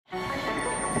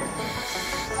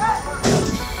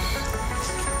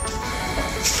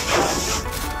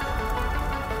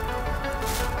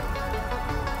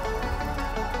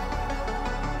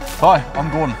Hi, I'm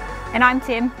Gordon. And I'm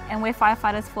Tem, and we're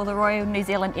firefighters for the Royal New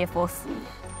Zealand Air Force.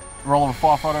 The role of a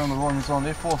firefighter in the Royal New Zealand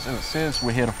Air Force, as it says,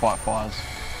 we're here to fight fires.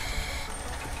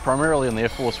 Primarily in the Air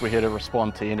Force, we're here to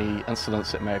respond to any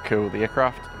incidents that may occur with the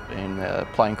aircraft, being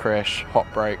plane crash, hot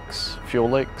breaks, fuel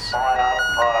leaks,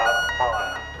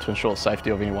 to ensure the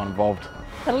safety of anyone involved.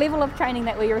 The level of training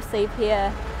that we receive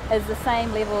here is the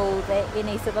same level that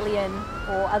any civilian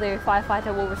or other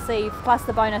firefighter will receive, plus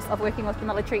the bonus of working with the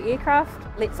military aircraft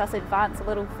lets us advance a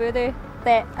little further.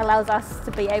 That allows us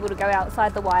to be able to go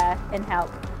outside the wire and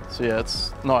help. So yeah,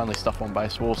 it's not only stuff on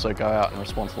base, we also go out and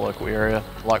respond to the local area,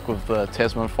 like with the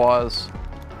Tasman fires.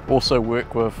 Also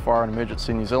work with Fire and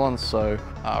Emergency New Zealand, so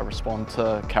respond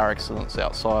to car accidents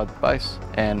outside base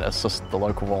and assist the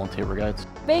local volunteer brigades.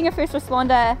 Being a first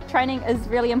responder, training is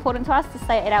really important to us to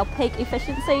stay at our peak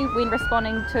efficiency when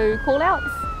responding to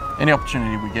call-outs. Any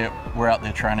opportunity we get, we're out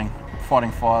there training,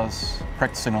 fighting fires,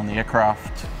 practicing on the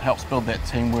aircraft, helps build that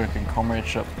teamwork and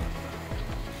comradeship.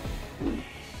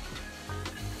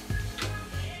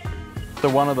 So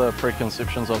one of the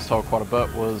preconceptions I was told quite a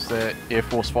bit was that Air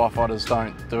Force firefighters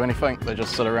don't do anything, they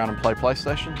just sit around and play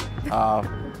PlayStation.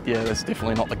 Yeah, that's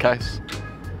definitely not the case,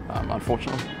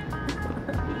 unfortunately.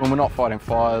 When we're not fighting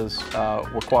fires,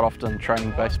 we're quite often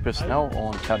training base personnel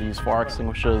on how to use fire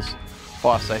extinguishers,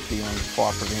 fire safety and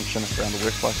fire prevention around the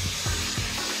workplace.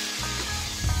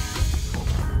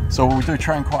 So we do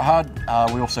train quite hard,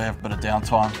 we also have a bit of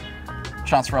downtime.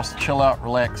 Chance for us to chill out,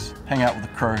 relax, hang out with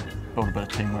the crew, build a bit of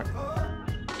teamwork.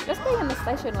 Just being in the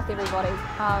station with everybody.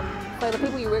 So the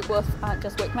people you work with aren't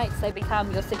just workmates, they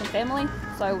become your second family.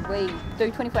 So we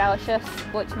do 24-hour shifts,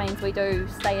 which means we do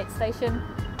stay at station,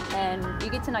 and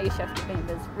you get to know your shift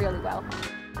members really well.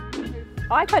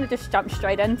 I kind of just jumped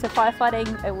straight into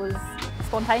firefighting. It was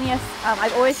spontaneous.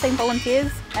 I've always seen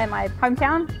volunteers in my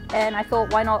hometown, and I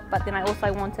thought, why not? But then I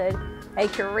also wanted a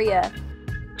career.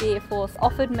 The Air Force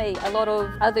offered me a lot of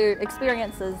other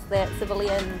experiences that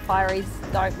civilian fireys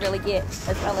don't really get,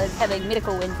 as well as having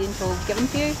medical and dental given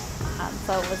to you,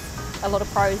 so it was a lot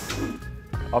of pros.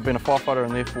 I've been a firefighter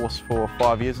in the Air Force for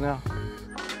 5 years now.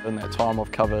 In that time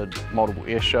I've covered multiple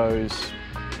air shows,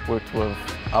 worked with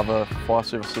other fire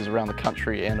services around the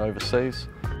country and overseas.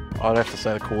 I'd have to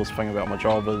say the coolest thing about my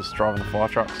job is driving the fire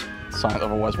trucks. It's something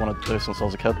I've always wanted to do since I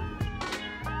was a kid.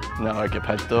 Now I get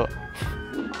paid to do it.